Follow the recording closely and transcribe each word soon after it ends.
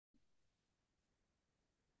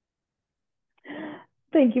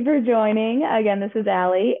Thank you for joining. Again, this is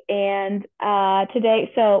Allie. And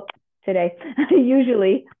today,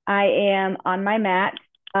 usually I am on my mat.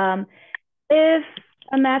 If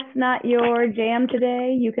a mat's not your jam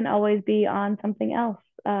today, you can always be on something else,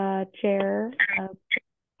 a chair, a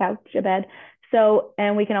couch, a bed.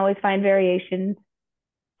 And we can always find variations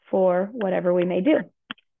for whatever we may do.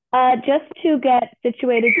 Just to get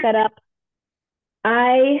situated, set up,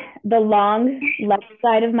 the long left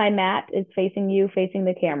side of my mat is facing you, facing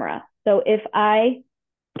the camera. So if I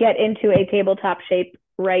get into a tabletop shape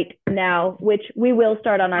right now, which we will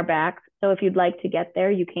start on our backs. So if you'd like to get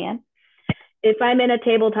there, you can. If I'm in a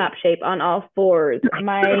tabletop shape on all fours,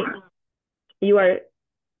 you are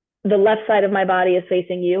the left side of my body is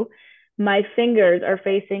facing you. My fingers are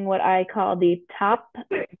facing what I call the top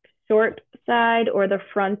short side or the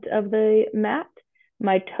front of the mat.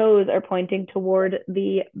 My toes are pointing toward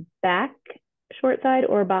the back short side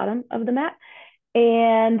or bottom of the mat.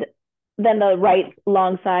 And then the right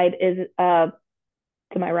long side is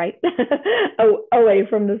to my right, away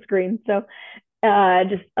from the screen. So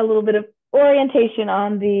just a little bit of orientation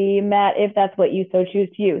on the mat if that's what you so choose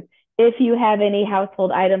to use. If you have any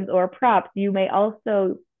household items or props, you may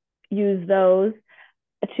also use those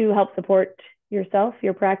to help support yourself,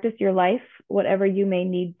 your practice, your life, whatever you may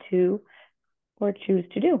need to or choose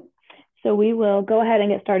to do. So we will go ahead and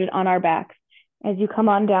get started on our backs as you come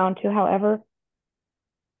on down to however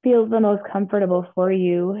feels the most comfortable for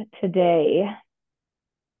you today.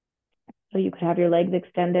 So you could have your legs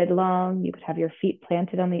extended long, you could have your feet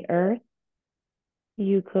planted on the earth.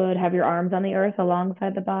 You could have your arms on the earth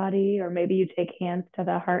alongside the body, or maybe you take hands to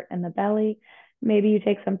the heart and the belly. Maybe you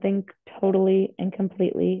take something totally and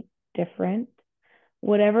completely different.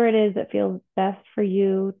 Whatever it is that feels best for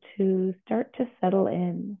you to start to settle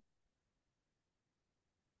in.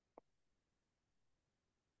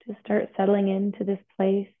 To start settling into this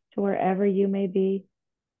place, to wherever you may be.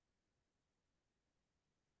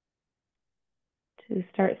 To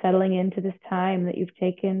start settling into this time that you've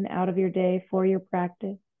taken out of your day for your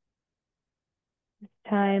practice. This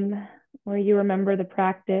time where you remember the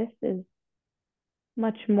practice is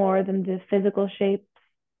much more than the physical shape,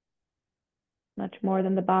 much more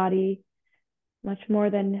than the body, much more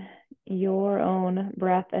than your own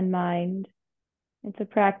breath and mind. It's a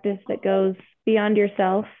practice that goes beyond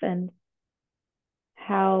yourself and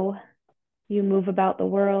how you move about the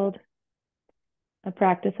world, a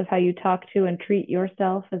practice of how you talk to and treat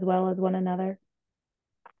yourself as well as one another.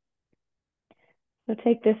 So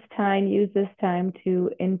take this time, use this time to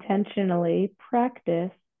intentionally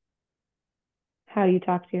practice how you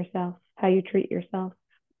talk to yourself, how you treat yourself,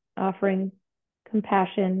 offering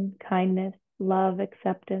compassion, kindness, love,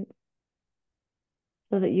 acceptance,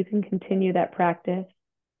 so that you can continue that practice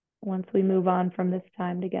once we move on from this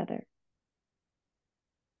time together.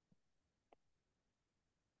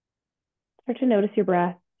 Start to notice your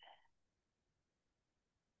breath,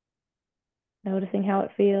 noticing how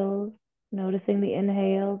it feels, noticing the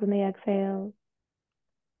inhales and the exhales.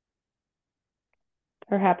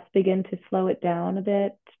 Perhaps begin to slow it down a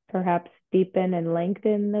bit, perhaps deepen and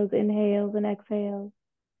lengthen those inhales and exhales,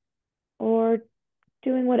 or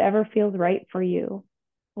doing whatever feels right for you,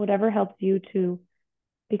 whatever helps you to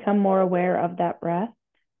become more aware of that breath,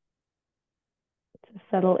 to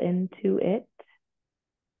settle into it.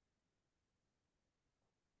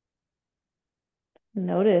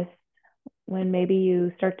 Notice when maybe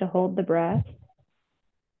you start to hold the breath,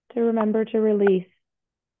 to remember to release.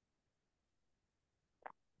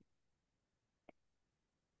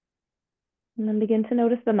 And then begin to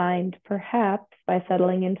notice the mind. Perhaps by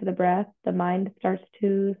settling into the breath, the mind starts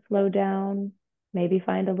to slow down, maybe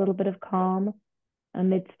find a little bit of calm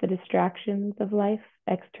amidst the distractions of life,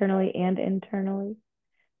 externally and internally.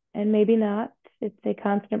 And maybe not. It's a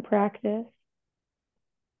constant practice.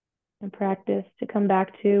 And practice to come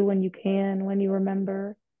back to when you can, when you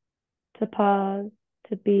remember, to pause,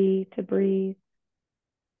 to be, to breathe,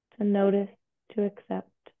 to notice, to accept.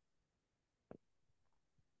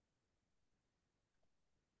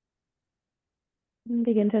 And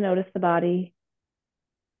begin to notice the body.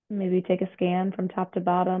 Maybe take a scan from top to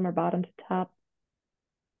bottom or bottom to top,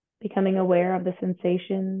 becoming aware of the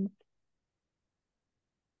sensations,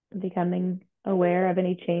 becoming aware of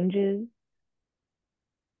any changes,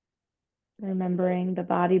 remembering the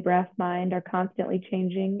body, breath, mind are constantly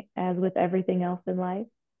changing as with everything else in life.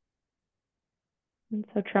 And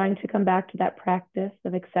so trying to come back to that practice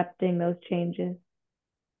of accepting those changes,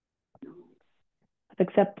 of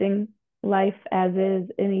accepting life as is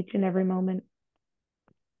in each and every moment.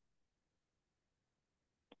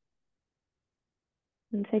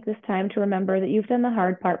 And take this time to remember that you've done the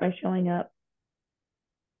hard part by showing up.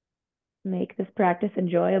 Make this practice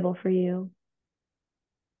enjoyable for you.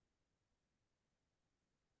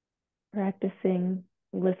 Practicing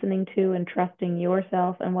listening to and trusting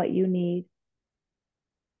yourself and what you need.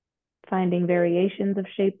 Finding variations of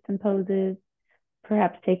shapes and poses,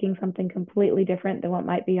 perhaps taking something completely different than what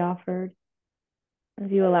might be offered,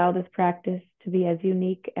 as you allow this practice to be as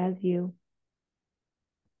unique as you.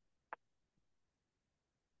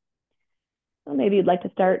 So maybe you'd like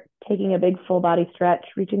to start taking a big full body stretch,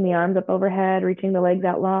 reaching the arms up overhead, reaching the legs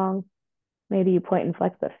out long. Maybe you point and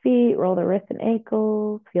flex the feet, roll the wrists and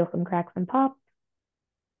ankles, feel some cracks and pops.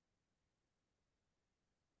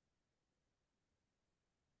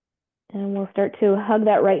 And we'll start to hug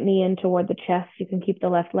that right knee in toward the chest. You can keep the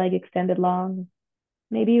left leg extended long.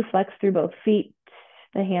 Maybe you flex through both feet.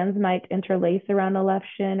 The hands might interlace around the left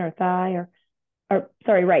shin or thigh, or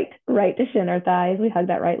sorry, right to shin or thigh as we hug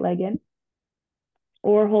that right leg in,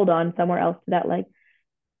 or hold on somewhere else to that leg.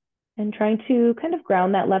 And trying to kind of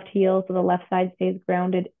ground that left heel so the left side stays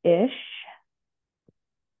grounded-ish.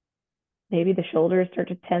 Maybe the shoulders start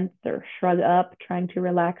to tense or shrug up, trying to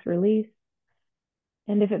relax, release.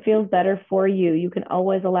 And if it feels better for you, you can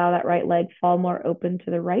always allow that right leg fall more open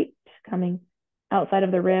to the right, coming outside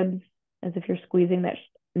of the ribs, as if you're squeezing that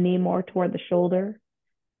knee more toward the shoulder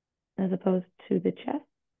as opposed to the chest.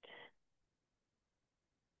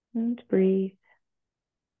 And breathe.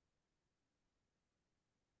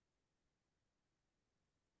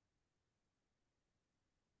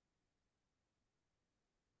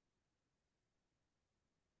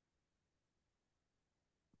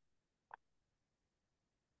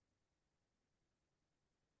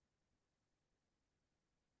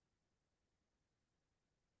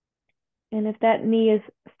 And if that knee is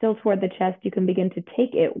still toward the chest, you can begin to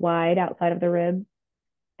take it wide outside of the ribs.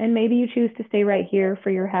 And maybe you choose to stay right here for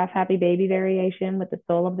your half happy baby variation with the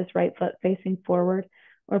sole of this right foot facing forward.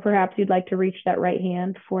 Or perhaps you'd like to reach that right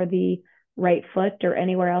hand for the right foot or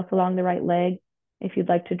anywhere else along the right leg. If you'd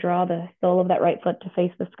like to draw the sole of that right foot to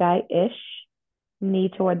face the sky-ish, knee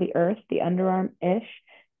toward the earth, the underarm-ish.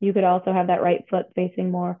 You could also have that right foot facing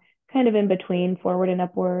more kind of in between, forward and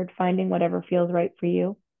upward, finding whatever feels right for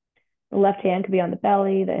you. The left hand could be on the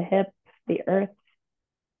belly, the hip, the earth.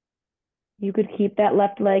 You could keep that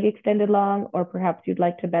left leg extended long, or perhaps you'd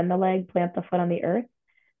like to bend the leg, plant the foot on the earth.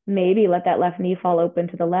 Maybe let that left knee fall open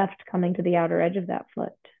to the left, coming to the outer edge of that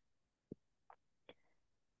foot.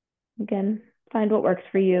 Again, find what works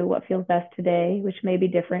for you, what feels best today, which may be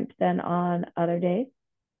different than on other days.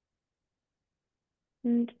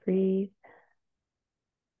 And breathe.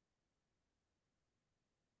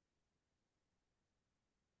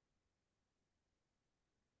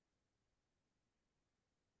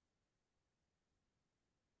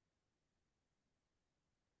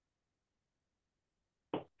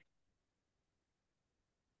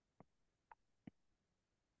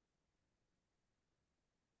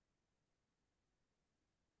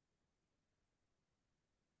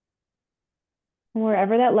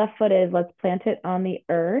 Wherever that left foot is, let's plant it on the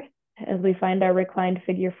earth as we find our reclined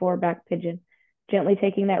figure four back pigeon. Gently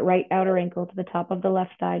taking that right outer ankle to the top of the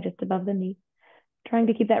left thigh, just above the knee. Trying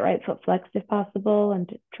to keep that right foot flexed if possible,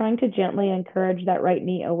 and trying to gently encourage that right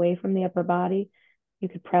knee away from the upper body. You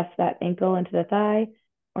could press that ankle into the thigh,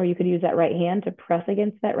 or you could use that right hand to press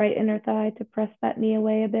against that right inner thigh to press that knee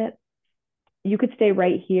away a bit. You could stay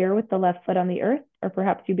right here with the left foot on the earth, or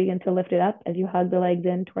perhaps you begin to lift it up as you hug the legs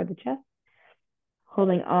in toward the chest,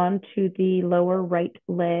 holding on to the lower right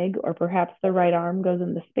leg, or perhaps the right arm goes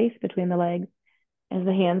in the space between the legs as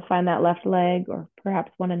the hands find that left leg, or perhaps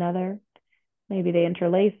one another. Maybe they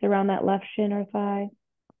interlace around that left shin or thigh.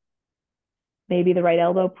 Maybe the right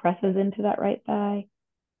elbow presses into that right thigh.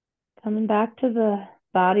 Coming back to the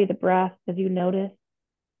body, the breath, as you notice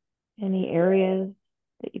any areas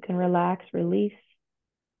that you can relax, release,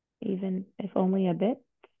 even if only a bit.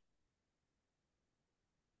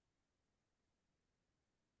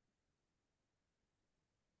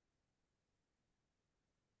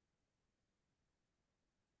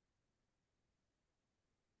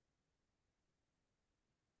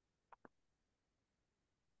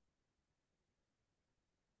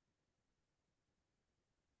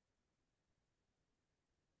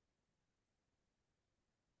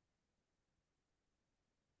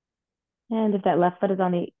 And if that left foot is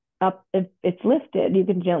on the up, if it's lifted, you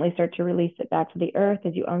can gently start to release it back to the earth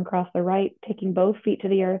as you uncross the right, taking both feet to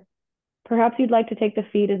the earth. Perhaps you'd like to take the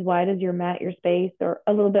feet as wide as your mat, your space, or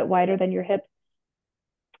a little bit wider than your hips.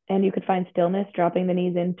 And you could find stillness, dropping the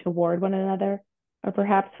knees in toward one another, or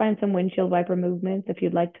perhaps find some windshield wiper movements if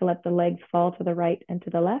you'd like to let the legs fall to the right and to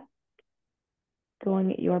the left.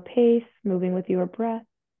 Going at your pace, moving with your breath.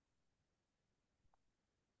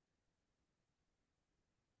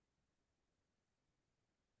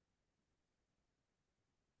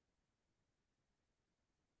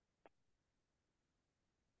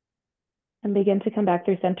 And begin to come back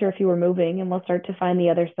through center if you were moving, and we'll start to find the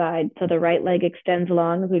other side. So the right leg extends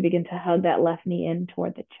long as we begin to hug that left knee in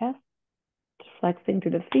toward the chest, flexing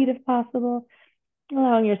through the feet if possible,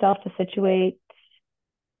 allowing yourself to situate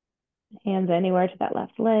hands anywhere to that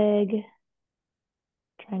left leg,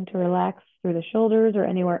 trying to relax through the shoulders or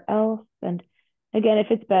anywhere else. And again, if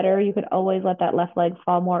it's better, you could always let that left leg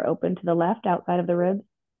fall more open to the left outside of the ribs,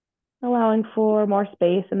 allowing for more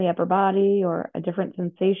space in the upper body or a different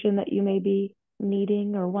sensation that you may be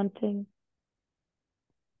needing or wanting.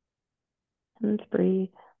 And breathe.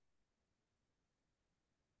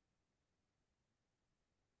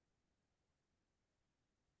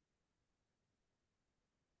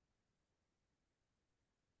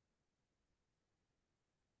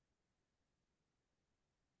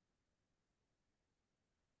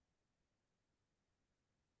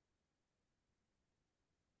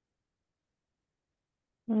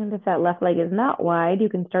 And if that left leg is not wide, you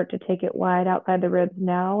can start to take it wide outside the ribs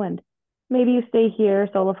now. And maybe you stay here,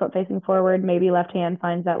 sole foot facing forward. Maybe left hand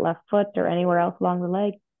finds that left foot or anywhere else along the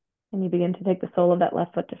leg. And you begin to take the sole of that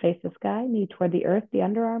left foot to face the sky, knee toward the earth, the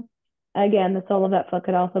underarm. Again, the sole of that foot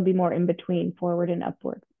could also be more in between, forward and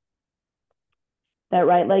upward. That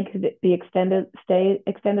right leg could be extended, stay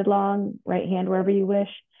extended long, right hand wherever you wish.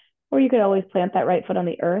 Or you could always plant that right foot on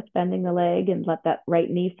the earth, bending the leg, and let that right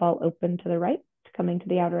knee fall open to the right, coming to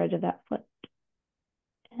the outer edge of that foot.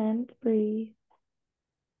 And breathe.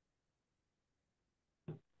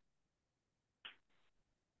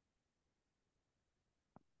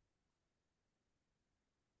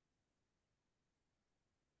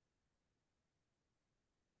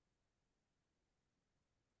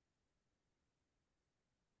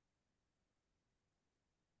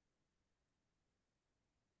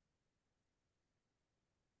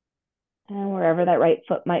 And wherever that right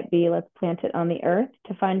foot might be, let's plant it on the earth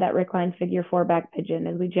to find that reclined figure four back pigeon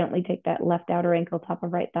as we gently take that left outer ankle, top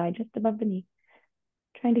of right thigh, just above the knee.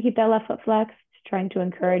 Trying to keep that left foot flexed, trying to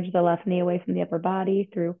encourage the left knee away from the upper body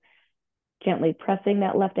through gently pressing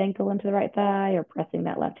that left ankle into the right thigh or pressing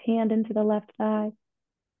that left hand into the left thigh.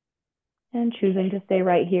 And choosing to stay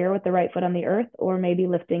right here with the right foot on the earth, or maybe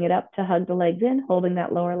lifting it up to hug the legs in, holding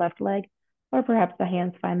that lower left leg, or perhaps the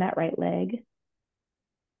hands find that right leg.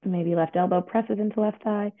 Maybe left elbow presses into left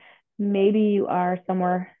thigh. Maybe you are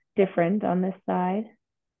somewhere different on this side.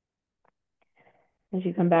 As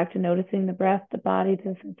you come back to noticing the breath, the body,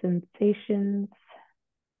 the sensations.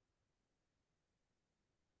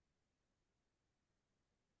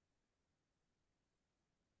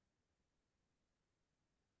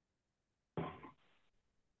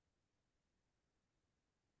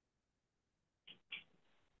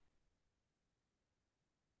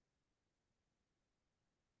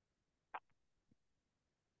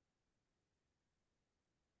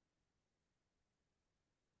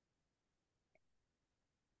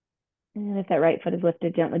 And if that right foot is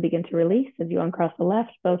lifted, gently begin to release as you uncross the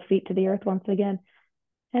left, both feet to the earth once again.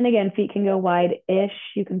 And again, feet can go wide-ish.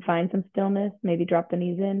 You can find some stillness, maybe drop the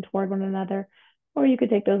knees in toward one another, or you could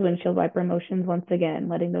take those windshield wiper motions once again,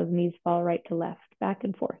 letting those knees fall right to left, back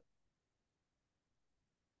and forth.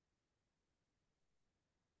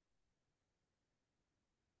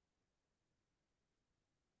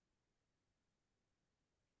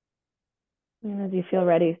 And as you feel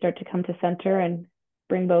ready, start to come to center and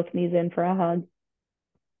bring both knees in for a hug.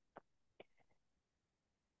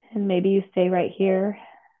 And maybe you stay right here,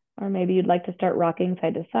 or maybe you'd like to start rocking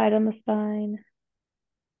side to side on the spine.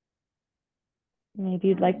 Maybe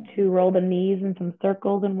you'd like to roll the knees in some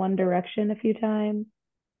circles in one direction a few times.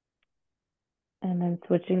 And then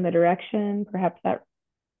switching the direction, perhaps that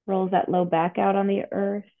rolls that low back out on the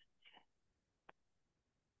earth.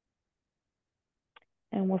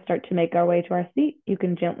 And we'll start to make our way to our seat. You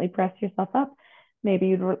can gently press yourself up. Maybe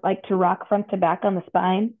you'd like to rock front to back on the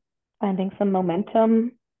spine, finding some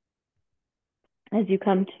momentum as you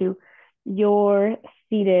come to your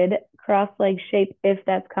seated cross-leg shape, if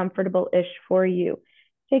that's comfortable-ish for you.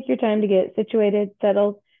 Take your time to get situated,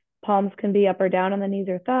 settled. Palms can be up or down on the knees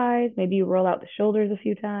or thighs. Maybe you roll out the shoulders a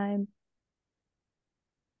few times.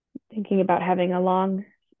 Thinking about having a long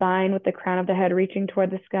spine with the crown of the head reaching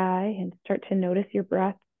toward the sky, and start to notice your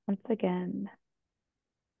breath once again.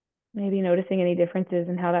 Maybe noticing any differences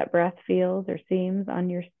in how that breath feels or seems on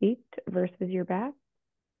your seat versus your back.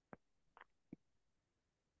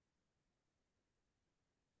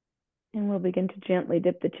 And we'll begin to gently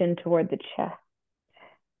dip the chin toward the chest.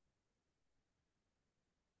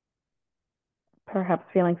 Perhaps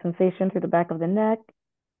feeling sensation through the back of the neck,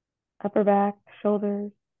 upper back,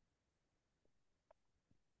 shoulders.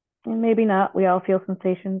 And maybe not. We all feel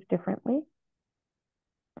sensations differently.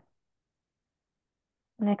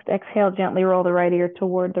 Next, exhale, gently roll the right ear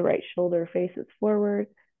toward the right shoulder, faces forward,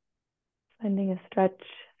 finding a stretch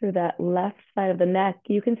through that left side of the neck.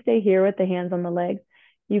 You can stay here with the hands on the legs.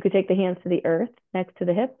 You could take the hands to the earth next to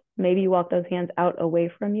the hips. Maybe you walk those hands out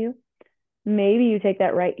away from you. Maybe you take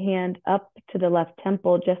that right hand up to the left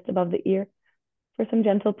temple just above the ear for some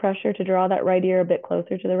gentle pressure to draw that right ear a bit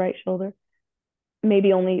closer to the right shoulder.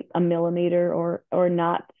 Maybe only a millimeter or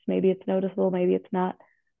not. Maybe it's noticeable, maybe it's not.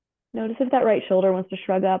 Notice if that right shoulder wants to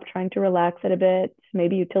shrug up, trying to relax it a bit.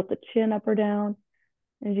 Maybe you tilt the chin up or down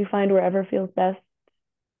as you find wherever feels best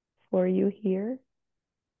for you here.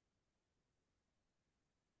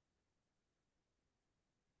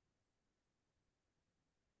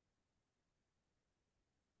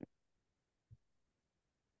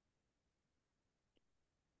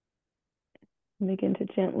 Begin to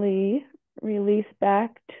gently release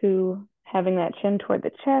back to having that chin toward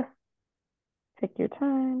the chest. Take your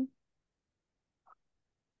time.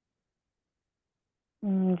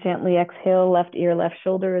 Gently exhale, left ear, left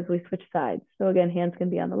shoulder as we switch sides. So again, hands can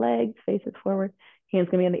be on the legs, faces forward. Hands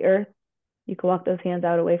can be on the earth. You can walk those hands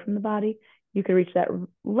out away from the body. You can reach that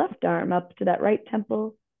left arm up to that right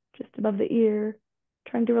temple, just above the ear,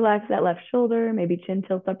 trying to relax that left shoulder, maybe chin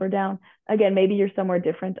tilts up or down. Again, maybe you're somewhere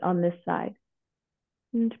different on this side.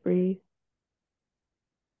 And breathe.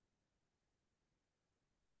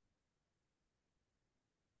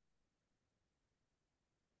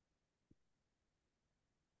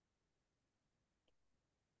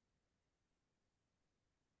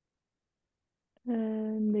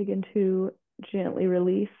 And begin to gently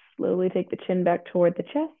release. Slowly take the chin back toward the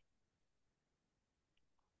chest.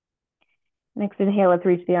 Next inhale, let's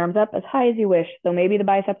reach the arms up as high as you wish. So maybe the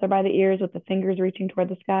biceps are by the ears with the fingers reaching toward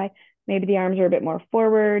the sky. Maybe the arms are a bit more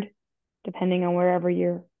forward, depending on wherever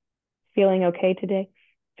you're feeling okay today.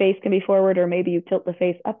 Face can be forward, or maybe you tilt the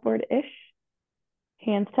face upward-ish.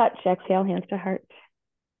 Hands touch, exhale, hands to heart.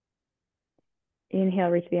 Inhale,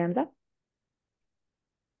 reach the arms up.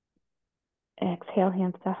 Exhale,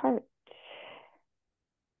 hands to heart.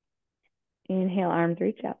 Inhale, arms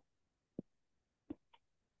reach up.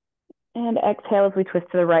 And exhale as we twist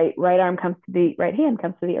to the right. Right hand comes to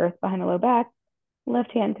the earth behind the low back.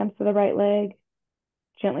 Left hand comes to the right leg.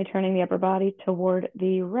 Gently turning the upper body toward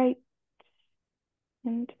the right.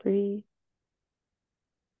 And breathe.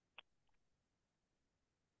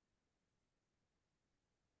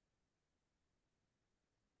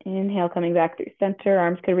 Inhale, coming back through center.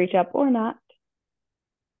 Arms could reach up or not.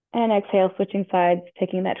 And exhale, switching sides,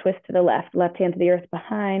 taking that twist to the left. Left hand to the earth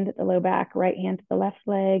behind the low back. Right hand to the left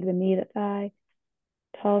leg, the knee, the thigh.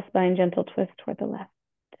 Tall spine, gentle twist toward the left.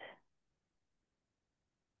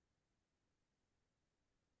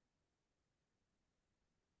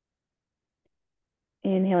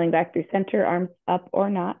 Inhaling back through center, arms up or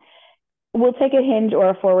not. We'll take a hinge or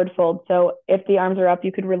a forward fold. So if the arms are up,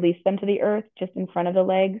 you could release them to the earth just in front of the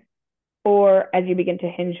legs. Or as you begin to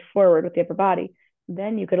hinge forward with the upper body,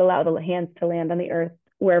 then you could allow the hands to land on the earth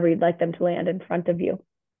wherever you'd like them to land in front of you.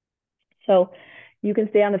 So you can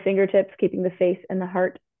stay on the fingertips, keeping the face and the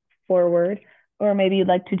heart forward, or maybe you'd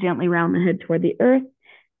like to gently round the head toward the earth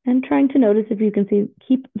and trying to notice if you can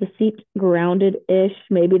keep the seat grounded-ish.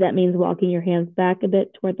 Maybe that means walking your hands back a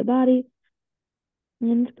bit toward the body.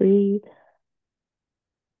 And breathe.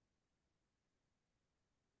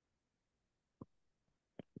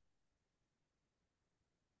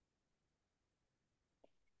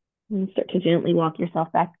 And start to gently walk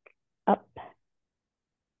yourself back up.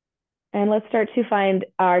 And let's start to find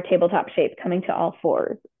our tabletop shape, coming to all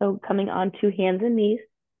fours. So coming onto hands and knees,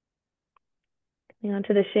 coming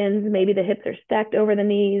onto the shins, maybe the hips are stacked over the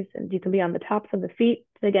knees, and you can be on the tops of the feet.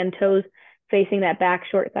 Again, toes facing that back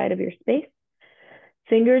short side of your space.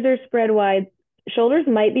 Fingers are spread wide. Shoulders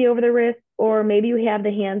might be over the wrists, or maybe you have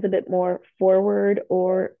the hands a bit more forward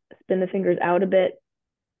or spin the fingers out a bit.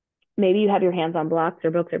 Maybe you have your hands on blocks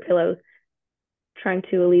or books or pillows, trying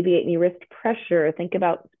to alleviate any wrist pressure. Think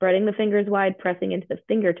about spreading the fingers wide, pressing into the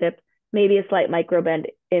fingertips, maybe a slight micro bend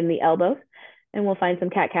in the elbows. And we'll find some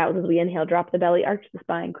cat-cows as we inhale, drop the belly, arch the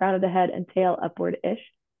spine, crown of the head, and tail upward-ish.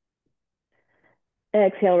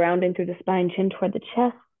 Exhale, rounding through the spine, chin toward the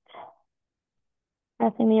chest.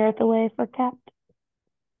 Pressing the earth away for cat.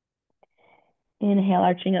 Inhale,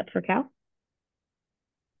 arching up for cow.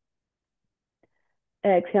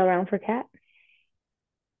 Exhale, round for cat.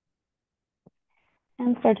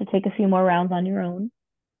 And start to take a few more rounds on your own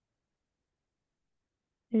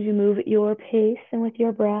as you move at your pace and with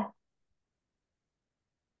your breath.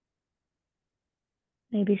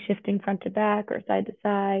 Maybe shifting front to back or side to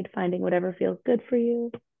side, finding whatever feels good for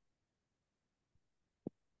you.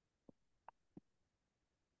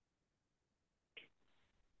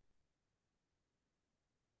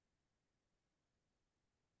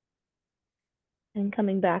 And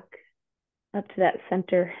coming back up to that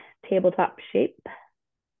center tabletop shape.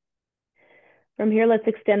 From here, let's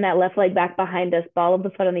extend that left leg back behind us, ball of the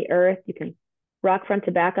foot on the earth. You can rock front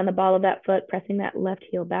to back on the ball of that foot, pressing that left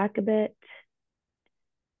heel back a bit.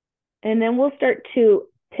 And then we'll start to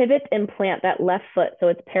pivot and plant that left foot so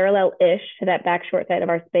it's parallel-ish to that back short side of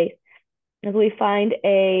our space. As we find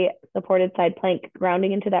a supported side plank,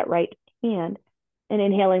 grounding into that right hand and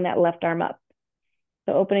inhaling that left arm up.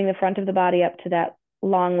 So opening the front of the body up to that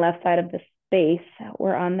long left side of the space.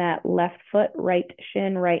 We're on that left foot, right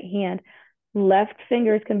shin, right hand. Left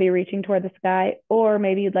fingers can be reaching toward the sky, or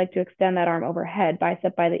maybe you'd like to extend that arm overhead,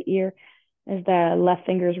 bicep by the ear, as the left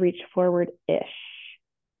fingers reach forward-ish.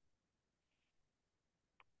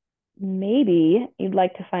 Maybe you'd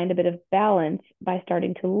like to find a bit of balance by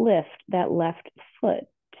starting to lift that left foot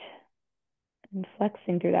and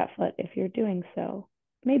flexing through that foot if you're doing so.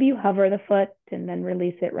 Maybe you hover the foot and then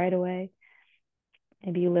release it right away.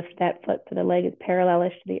 Maybe you lift that foot so the leg is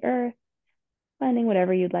parallel-ish to the earth, finding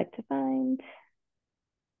whatever you'd like to find.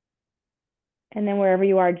 And then wherever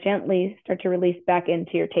you are, gently start to release back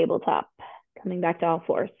into your tabletop, coming back to all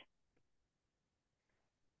fours.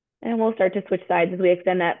 And we'll start to switch sides as we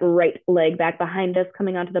extend that right leg back behind us,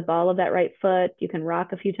 coming onto the ball of that right foot. You can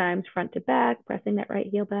rock a few times front to back, pressing that right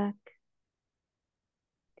heel back.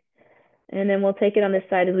 And then we'll take it on this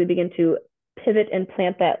side as we begin to pivot and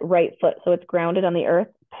plant that right foot so it's grounded on the earth,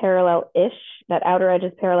 parallel-ish. That outer edge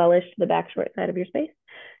is parallel-ish to the back short side of your space.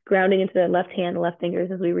 Grounding into the left hand, left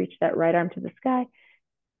fingers as we reach that right arm to the sky.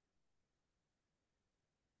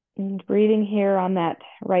 And breathing here on that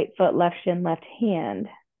right foot, left shin, left hand.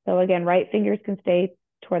 So again, right fingers can stay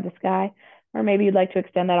toward the sky, or maybe you'd like to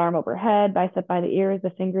extend that arm overhead, bicep by the ear as the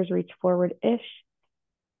fingers reach forward-ish.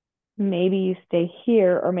 Maybe you stay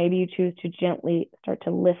here, or maybe you choose to gently start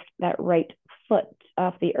to lift that right foot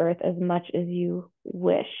off the earth as much as you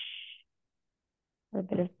wish. For a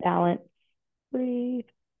bit of balance, breathe.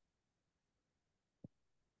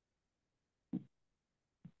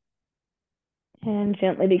 And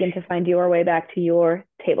gently begin to find your way back to your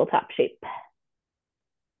tabletop shape.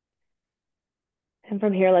 And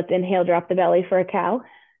from here, let's inhale, drop the belly for a cow,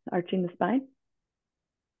 arching the spine.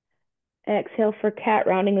 Exhale for cat,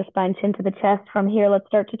 rounding the spine, chin to the chest. From here, let's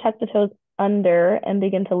start to tuck the toes under and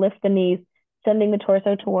begin to lift the knees, sending the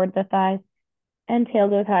torso toward the thighs. And tail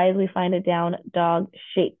goes high as we find a down dog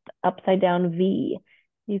shape, upside down V.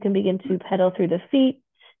 You can begin to pedal through the feet,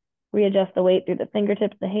 readjust the weight through the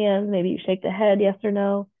fingertips, the hands. Maybe you shake the head, yes or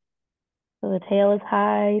no. So the tail is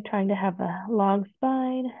high, trying to have a long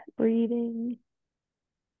spine, breathing.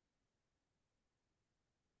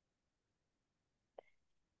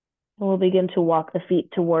 And we'll begin to walk the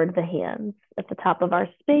feet toward the hands. At the top of our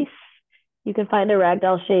space, you can find a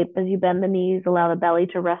ragdoll shape as you bend the knees, allow the belly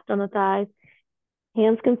to rest on the thighs.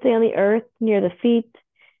 Hands can stay on the earth near the feet.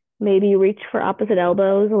 Maybe you reach for opposite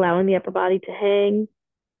elbows, allowing the upper body to hang.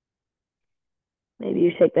 Maybe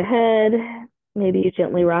you shake the head. Maybe you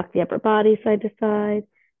gently rock the upper body side to side,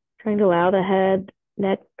 trying to allow the head,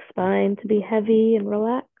 neck, spine to be heavy and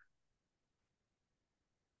relaxed.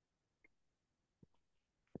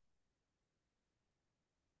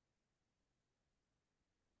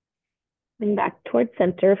 Coming back towards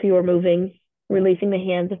center if you were moving, releasing the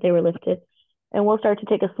hands if they were lifted. And we'll start to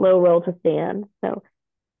take a slow roll to stand. So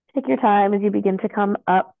take your time as you begin to come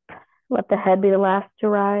up. Let the head be the last to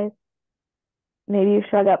rise. Maybe you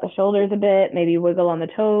shrug out the shoulders a bit. Maybe you wiggle on the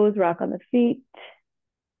toes, rock on the feet.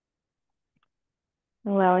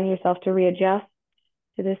 Allowing yourself to readjust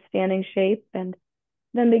to this standing shape, and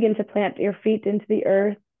then begin to plant your feet into the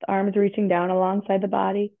earth, arms reaching down alongside the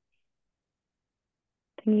body.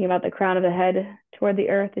 Thinking about the crown of the head toward the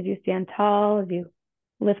earth as you stand tall, as you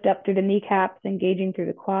lift up through the kneecaps, engaging through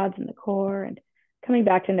the quads and the core, and coming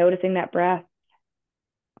back to noticing that breath.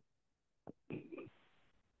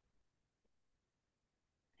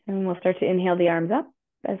 And we'll start to inhale the arms up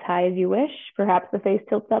as high as you wish. Perhaps the face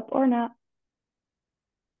tilts up or not.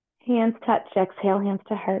 Hands touch, exhale, hands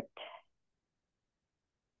to heart.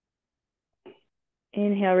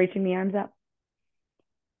 Inhale, reaching the arms up.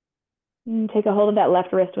 And take a hold of that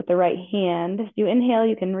left wrist with the right hand. As you inhale,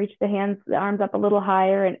 you can reach the arms up a little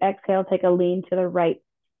higher, and exhale, take a lean to the right.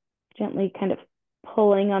 Gently kind of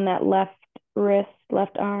pulling on that left wrist,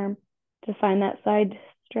 left arm to find that side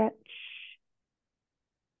stretch.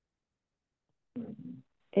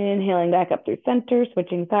 Inhaling back up through center,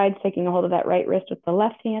 switching sides, taking a hold of that right wrist with the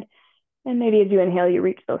left hand. And maybe as you inhale, you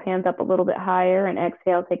reach those hands up a little bit higher, and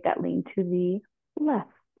exhale, take that lean to the left.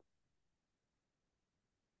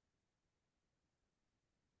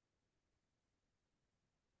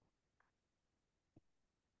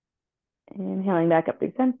 Inhaling back up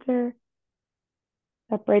through center.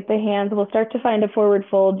 Separate the hands. We'll start to find a forward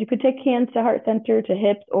fold. You could take hands to heart center, to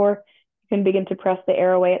hips, or you can begin to press the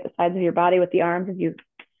air away at the sides of your body with the arms as you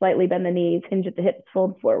slightly bend the knees, hinge at the hips,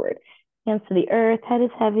 fold forward. Hands to the earth, head is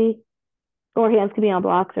heavy, or hands can be on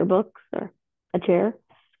blocks or books or a chair.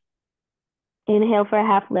 Inhale for a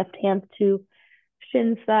half lift, hands to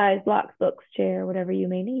shins, thighs, blocks, books, chair, whatever you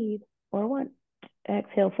may need or want.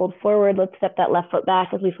 Exhale, fold forward. Let's step that left foot back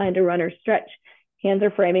as we find a runner's stretch. Hands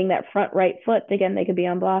are framing that front right foot. Again, they could be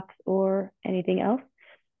on blocks or anything else.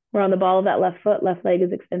 We're on the ball of that left foot. Left leg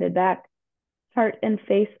is extended back. Heart and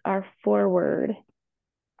face are forward.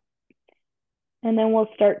 And then we'll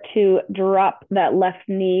start to drop that left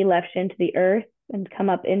knee, left shin to the earth and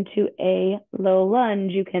come up into a low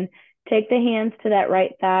lunge. You can take the hands to that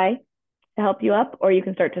right thigh to help you up, or you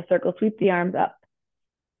can start to circle sweep the arms up.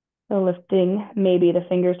 So lifting maybe the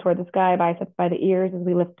fingers toward the sky, biceps by the ears as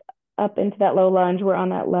we lift up into that low lunge. We're on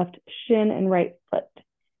that left shin and right foot.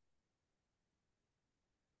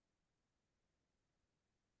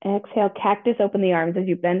 Exhale, cactus, open the arms as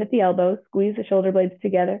you bend at the elbows, squeeze the shoulder blades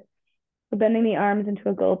together. We're bending the arms into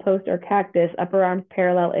a goalpost or cactus, upper arms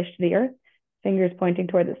parallel-ish to the earth, fingers pointing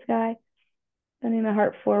toward the sky. Bending the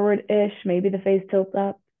heart forward-ish, maybe the face tilts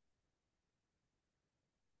up.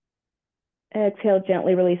 Exhale,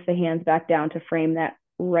 gently release the hands back down to frame that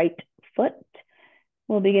right foot.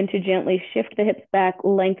 We'll begin to gently shift the hips back,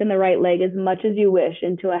 lengthen the right leg as much as you wish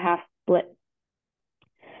into a half split.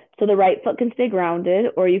 So the right foot can stay grounded,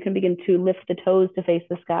 or you can begin to lift the toes to face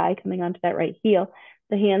the sky, coming onto that right heel.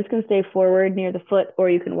 The hands can stay forward near the foot, or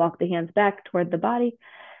you can walk the hands back toward the body.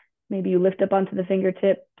 Maybe you lift up onto the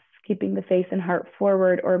fingertips, keeping the face and heart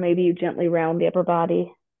forward, or maybe you gently round the upper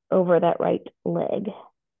body over that right leg.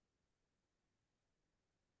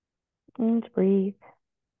 And breathe.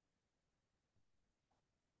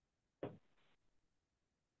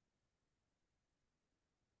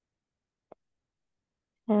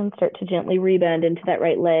 And start to gently rebend into that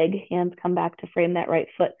right leg. Hands come back to frame that right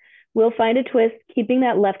foot. We'll find a twist, keeping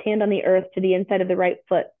that left hand on the earth to the inside of the right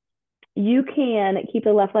foot. You can keep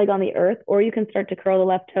the left leg on the earth, or you can start to curl the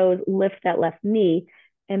left toes, lift that left knee,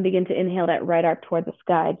 and begin to inhale that right arm toward the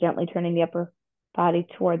sky, gently turning the upper body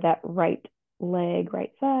toward that right leg,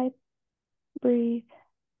 right side. Breathe.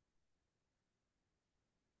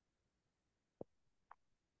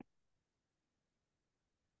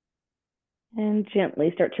 And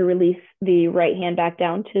gently start to release the right hand back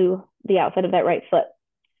down to the outside of that right foot.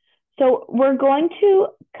 So we're going to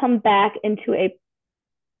come back into a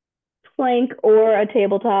plank or a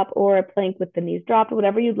tabletop or a plank with the knees dropped,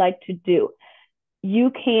 whatever you'd like to do.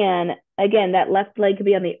 You can, again, that left leg can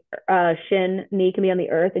be on the shin, knee can be on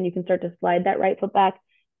the earth, and you can start to slide that right foot back,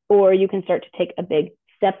 or you can start to take a big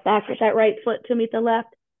step back with that right foot to meet the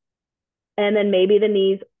left. And then maybe the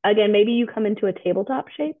knees, again, maybe you come into a tabletop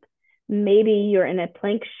shape. Maybe you're in a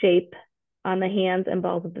plank shape on the hands and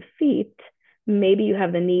balls of the feet. Maybe you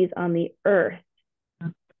have the knees on the earth.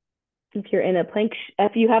 If you're in a plank,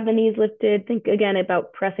 if you have the knees lifted, think again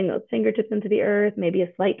about pressing those fingertips into the earth, maybe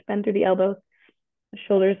a slight bend through the elbows,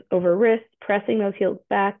 shoulders over wrists, pressing those heels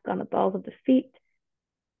back on the balls of the feet.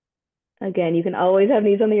 Again, you can always have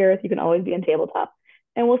knees on the earth. You can always be in tabletop.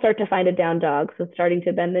 And we'll start to find a down dog. So starting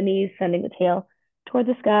to bend the knees, sending the tail toward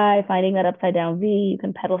the sky, finding that upside down V. You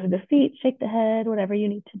can pedal through the feet, shake the head, whatever you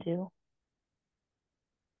need to do.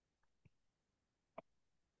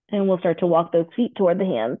 And we'll start to walk those feet toward the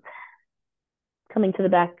hands, coming to the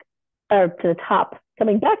back, or to the top,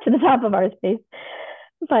 coming back to the top of our space,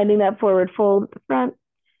 finding that forward fold at the front.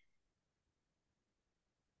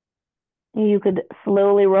 You could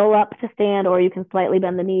slowly roll up to stand, or you can slightly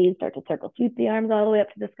bend the knees, start to circle sweep the arms all the way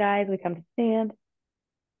up to the sky as we come to stand.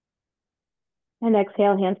 And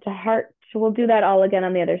exhale, hands to heart. So we'll do that all again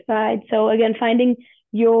on the other side. So again, finding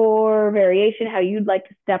your variation, how you'd like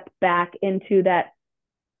to step back into that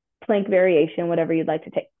plank variation, whatever you'd like to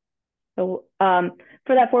take. So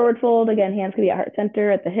for that forward fold, again, hands could be at heart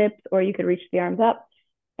center at the hips, or you could reach the arms up.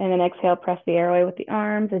 And then exhale, press the airway with the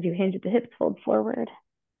arms as you hinge at the hips, fold forward.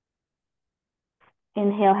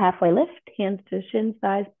 Inhale, halfway lift, hands to shins,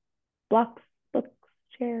 thighs, blocks, books,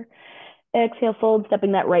 chair. Exhale, fold,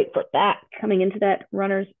 stepping that right foot back, coming into that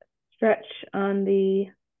runner's stretch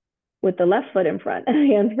with the left foot in front,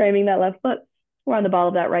 hands framing that left foot. We're on the ball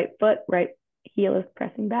of that right foot, right heel is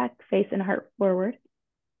pressing back, face and heart forward.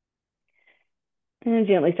 And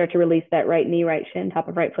gently start to release that right knee, right shin, top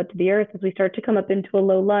of right foot to the earth. As we start to come up into a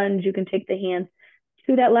low lunge, you can take the hands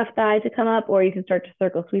to that left thigh to come up, or you can start to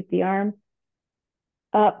circle sweep the arms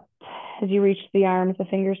up as you reach the arms, the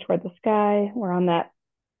fingers toward the sky. We're on that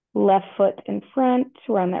Left foot in front,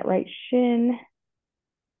 around that right shin.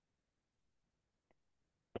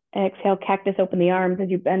 Exhale, cactus, open the arms as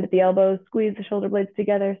you bend at the elbows, squeeze the shoulder blades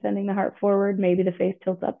together, sending the heart forward. Maybe the face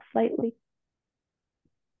tilts up slightly.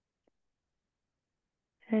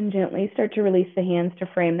 And gently start to release the hands to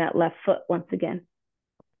frame that left foot once again.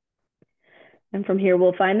 And from here,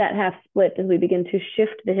 we'll find that half split as we begin to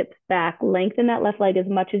shift the hips back. Lengthen that left leg as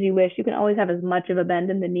much as you wish. You can always have as much of a bend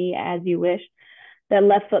in the knee as you wish. That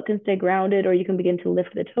left foot can stay grounded, or you can begin to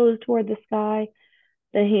lift the toes toward the sky.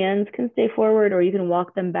 The hands can stay forward, or you can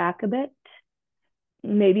walk them back a bit.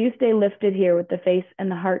 Maybe you stay lifted here with the face and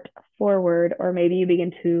the heart forward, or maybe you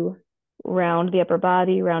begin to round the upper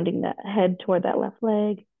body, rounding the head toward that left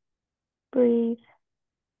leg. Breathe.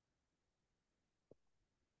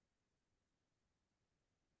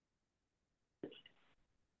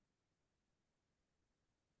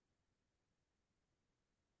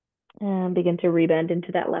 And begin to rebend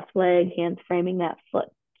into that left leg, hands framing that foot.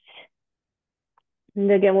 And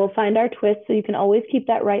again, we'll find our twist, so you can always keep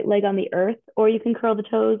that right leg on the earth, or you can curl the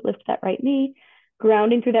toes, lift that right knee,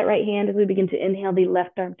 grounding through that right hand as we begin to inhale the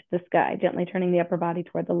left arm to the sky, gently turning the upper body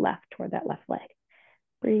toward the left, toward that left leg.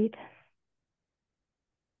 Breathe.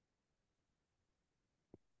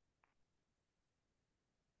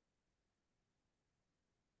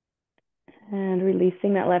 And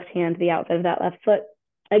releasing that left hand to the outside of that left foot.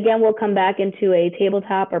 Again, we'll come back into a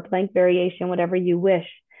tabletop or plank variation, whatever you wish.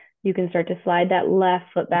 You can start to slide that left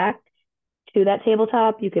foot back to that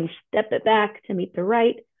tabletop. You can step it back to meet the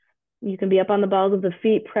right. You can be up on the balls of the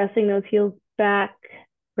feet, pressing those heels back,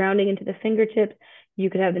 grounding into the fingertips. You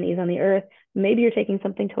could have the knees on the earth. Maybe you're taking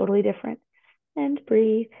something totally different. And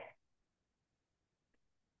breathe.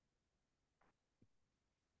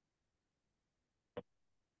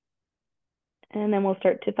 And then we'll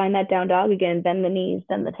start to find that down dog again. Bend the knees,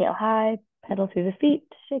 bend the tail high, pedal through the feet,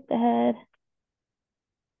 shake the head.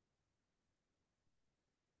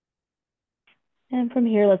 And from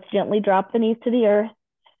here, let's gently drop the knees to the earth.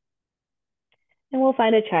 And we'll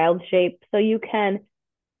find a child shape. So you can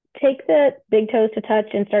take the big toes to touch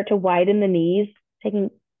and start to widen the knees,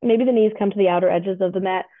 maybe the knees come to the outer edges of the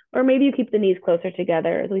mat, or maybe you keep the knees closer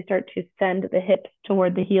together as we start to send the hips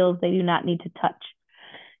toward the heels. They do not need to touch.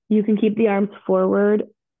 You can keep the arms forward,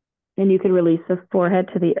 and you could release the forehead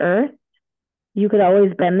to the earth. You could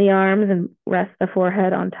always bend the arms and rest the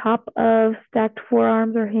forehead on top of stacked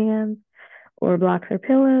forearms or hands or blocks or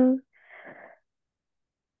pillows.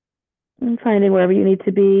 And finding wherever you need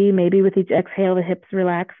to be. Maybe with each exhale, the hips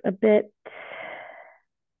relax a bit.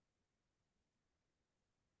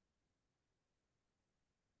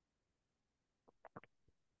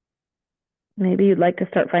 Maybe you'd like to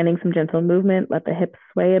start finding some gentle movement. Let the hips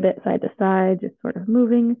sway a bit side to side, just sort of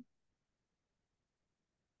moving.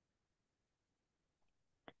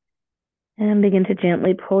 And begin to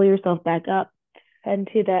gently pull yourself back up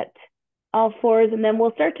into that all fours. And then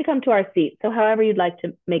we'll start to come to our seat. So however you'd like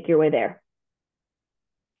to make your way there.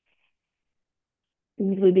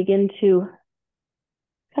 As we begin to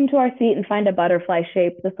come to our seat and find a butterfly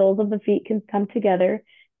shape, the soles of the feet can come together,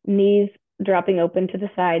 knees dropping open to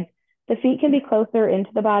the sides. The feet can be closer into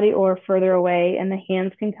the body or further away, and the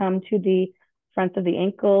hands can come to the fronts of the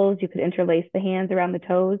ankles. You could interlace the hands around the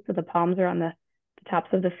toes so the palms are on the tops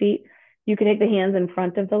of the feet. You can take the hands in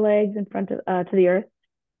front of the legs, in front of to the earth.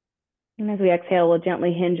 And as we exhale, we'll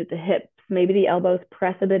gently hinge at the hips. Maybe the elbows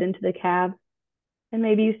press a bit into the calves. And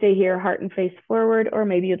maybe you stay here, heart and face forward, or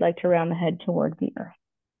maybe you'd like to round the head toward the earth.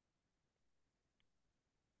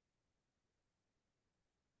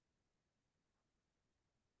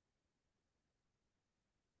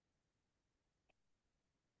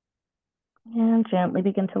 And gently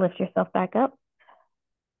begin to lift yourself back up.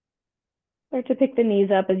 Start to pick the knees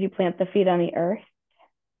up as you plant the feet on the earth.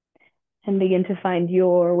 And begin to find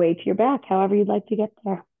your way to your back, however you'd like to get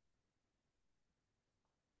there.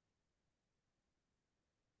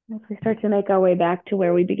 As we start to make our way back to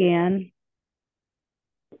where we began,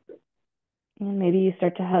 and maybe you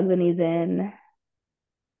start to hug the knees in.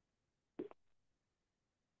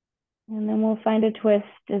 And then we'll find a twist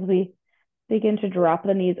as we begin to drop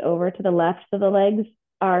the knees over to the left so the legs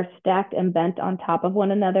are stacked and bent on top of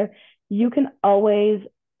one another. You can always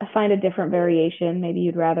find a different variation. Maybe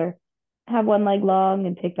you'd rather have one leg long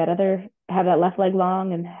and have that left leg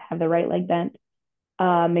long and have the right leg bent.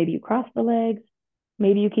 Maybe you cross the legs.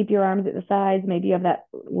 Maybe you keep your arms at the sides. Maybe you have that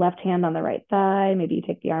left hand on the right thigh. Maybe you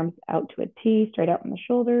take the arms out to a T, straight out from the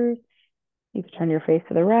shoulders. You can turn your face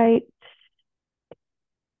to the right.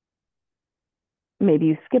 Maybe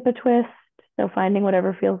you skip a twist. So finding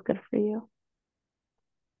whatever feels good for you.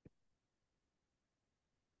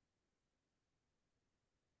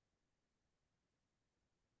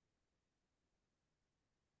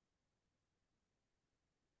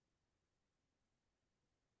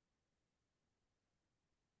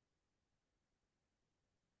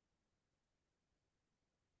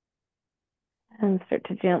 And start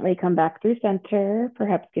to gently come back through center.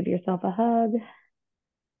 Perhaps give yourself a hug.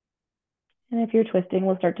 And if you're twisting,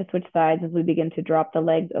 we'll start to switch sides as we begin to drop the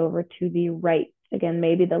legs over to the right. Again,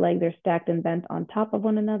 maybe the legs are stacked and bent on top of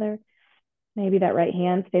one another. Maybe that right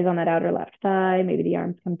hand stays on that outer left thigh. Maybe the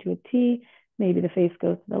arms come to a T. Maybe the face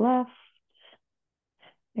goes to the left.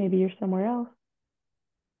 Maybe you're somewhere else.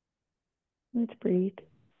 Let's breathe.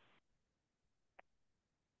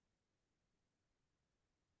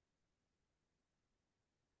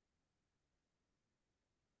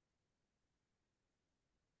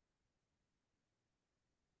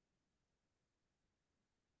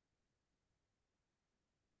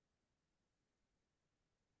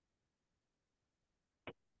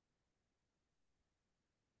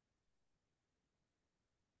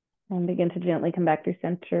 And begin to gently come back through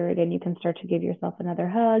center. Again, you can start to give yourself another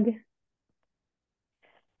hug.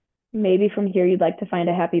 Maybe from here, you'd like to find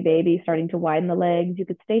a happy baby, starting to widen the legs. You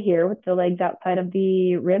could stay here with the legs outside of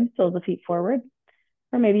the ribs, soles of feet forward.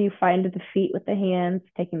 Or maybe you find the feet with the hands,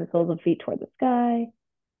 taking the soles of feet toward the sky,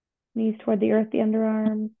 knees toward the earth, the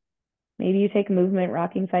underarms. Maybe you take movement,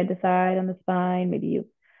 rocking side to side on the spine. Maybe you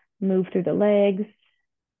move through the legs,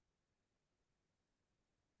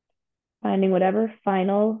 finding whatever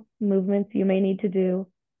final movements you may need to do.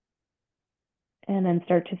 And then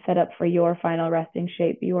start to set up for your final resting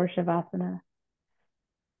shape, your Shavasana.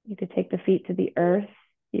 You could take the feet to the earth.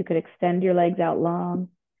 You could extend your legs out long.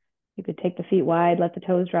 You could take the feet wide, let the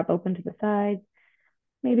toes drop open to the sides.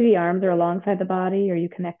 Maybe the arms are alongside the body, or you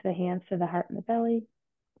connect the hands to the heart and the belly.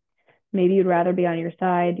 Maybe you'd rather be on your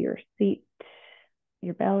side, your seat,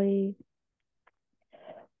 your belly.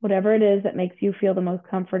 Whatever it is that makes you feel the most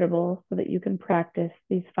comfortable so that you can practice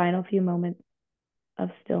these final few moments of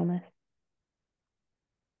stillness.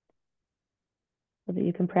 So that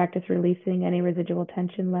you can practice releasing any residual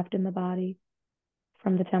tension left in the body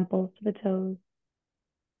from the temples to the toes.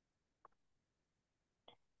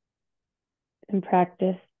 And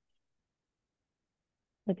practice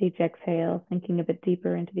with each exhale, sinking a bit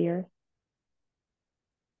deeper into the earth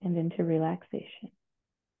and into relaxation.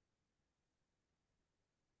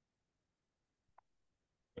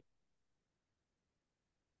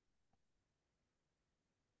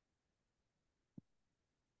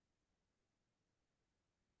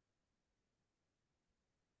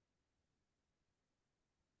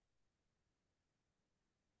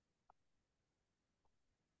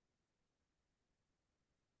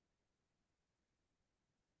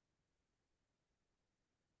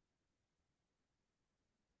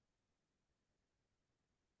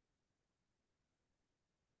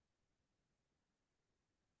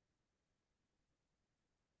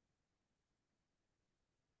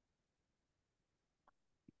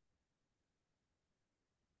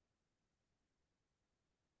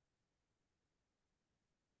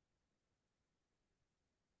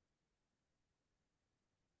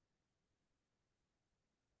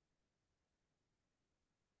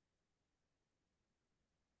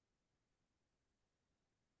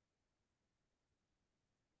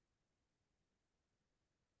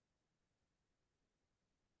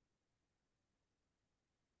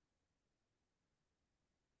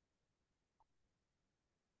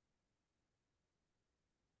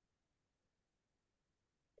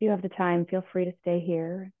 If you have the time, feel free to stay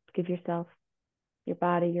here. Give yourself, your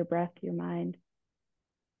body, your breath, your mind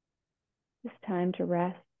this time to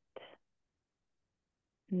rest.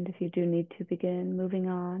 And if you do need to begin moving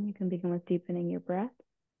on, you can begin with deepening your breath.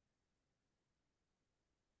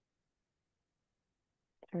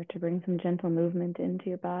 Start to bring some gentle movement into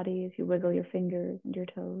your body as you wiggle your fingers and your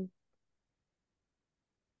toes.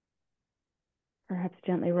 Perhaps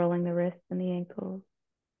gently rolling the wrists and the ankles.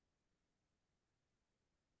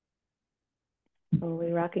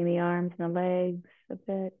 Slowly rocking the arms and the legs a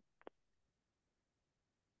bit.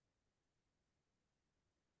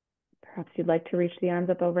 Perhaps you'd like to reach the arms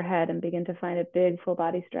up overhead and begin to find a big full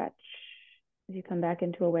body stretch as you come back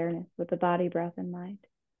into awareness with the body, breath, and mind.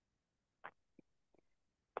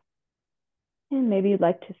 And maybe you'd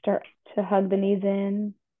like to start to hug the knees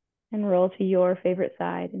in and roll to your favorite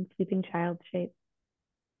side in sleeping child shape.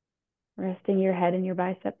 Resting your head in your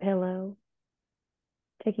bicep pillow.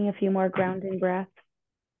 Taking a few more grounding breaths.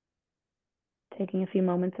 Taking a few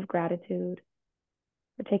moments of gratitude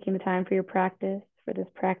for taking the time for your practice, for this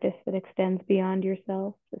practice that extends beyond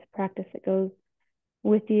yourself, this practice that goes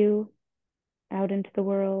with you out into the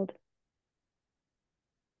world.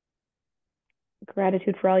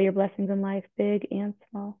 Gratitude for all your blessings in life, big and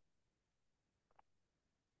small.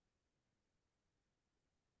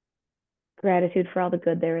 Gratitude for all the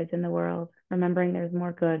good there is in the world, remembering there's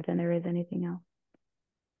more good than there is anything else.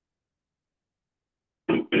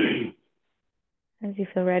 As you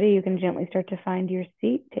feel ready, you can gently start to find your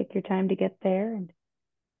seat. Take your time to get there and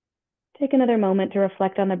take another moment to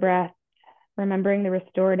reflect on the breath, remembering the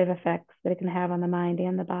restorative effects that it can have on the mind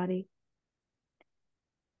and the body.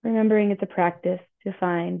 Remembering it's a practice to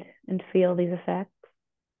find and feel these effects,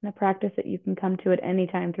 and a practice that you can come to at any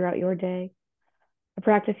time throughout your day, a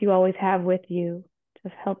practice you always have with you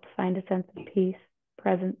to help find a sense of peace,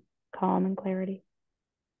 presence, calm, and clarity.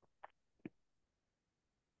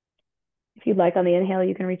 If you'd like, on the inhale,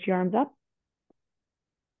 you can reach your arms up.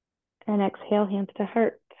 And exhale, hands to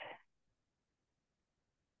heart.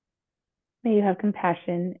 May you have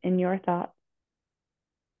compassion in your thoughts.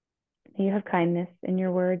 May you have kindness in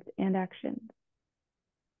your words and actions.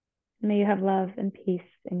 May you have love and peace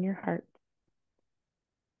in your heart.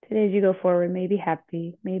 Today, as you go forward, may you be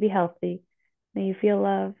happy, may you be healthy, may you feel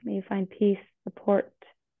love, may you find peace, support,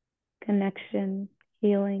 connection,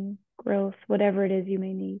 healing, growth, whatever it is you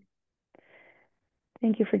may need.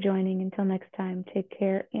 Thank you for joining. Until next time, take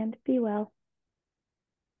care and be well.